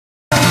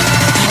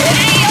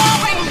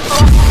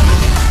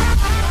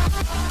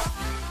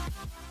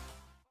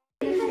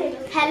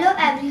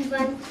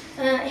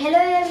Hello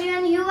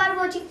everyone, you are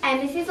watching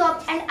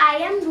MECSHOP and I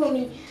am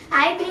Bhumi.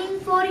 I bring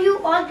for you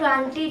all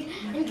granted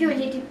and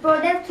cumulative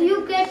products.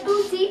 You get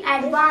to see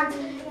advanced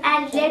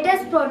and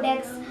latest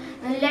products.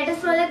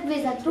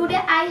 Visit. Today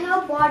I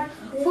have bought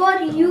for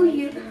you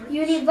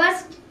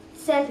Universe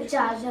Cell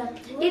Charger.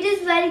 It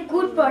is very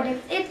good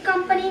product. Its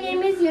company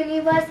name is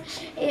Universe.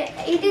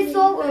 It is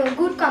so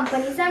good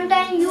company.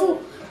 Sometimes you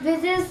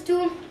visit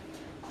to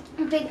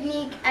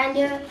picnic and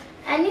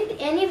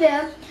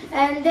anywhere,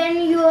 and then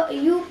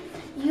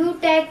you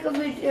take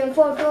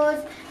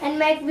photos and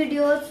make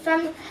videos.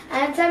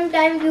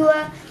 Sometimes your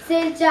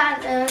cell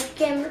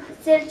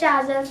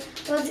chargers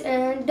was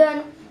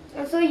done,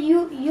 so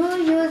you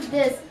use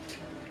this.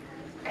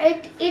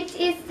 It's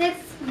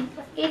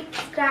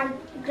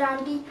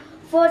guarantee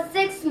for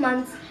 6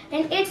 months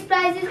and its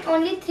price is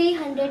only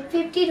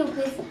 350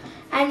 rupees,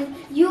 and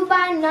you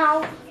buy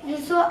now,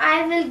 so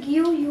I will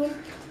give you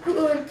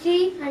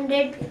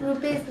 300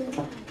 rupees.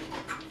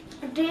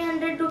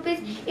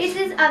 It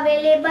is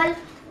available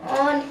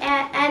on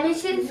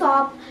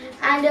MECSHOP,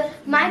 and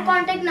my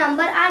contact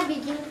number are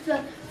begin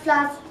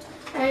flash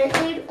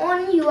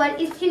on your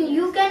screen.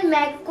 You can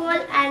make call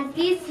and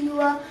please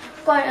your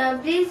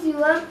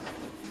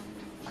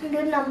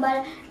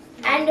number,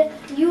 and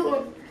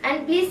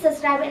please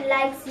subscribe and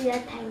like, share.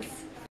 Thanks.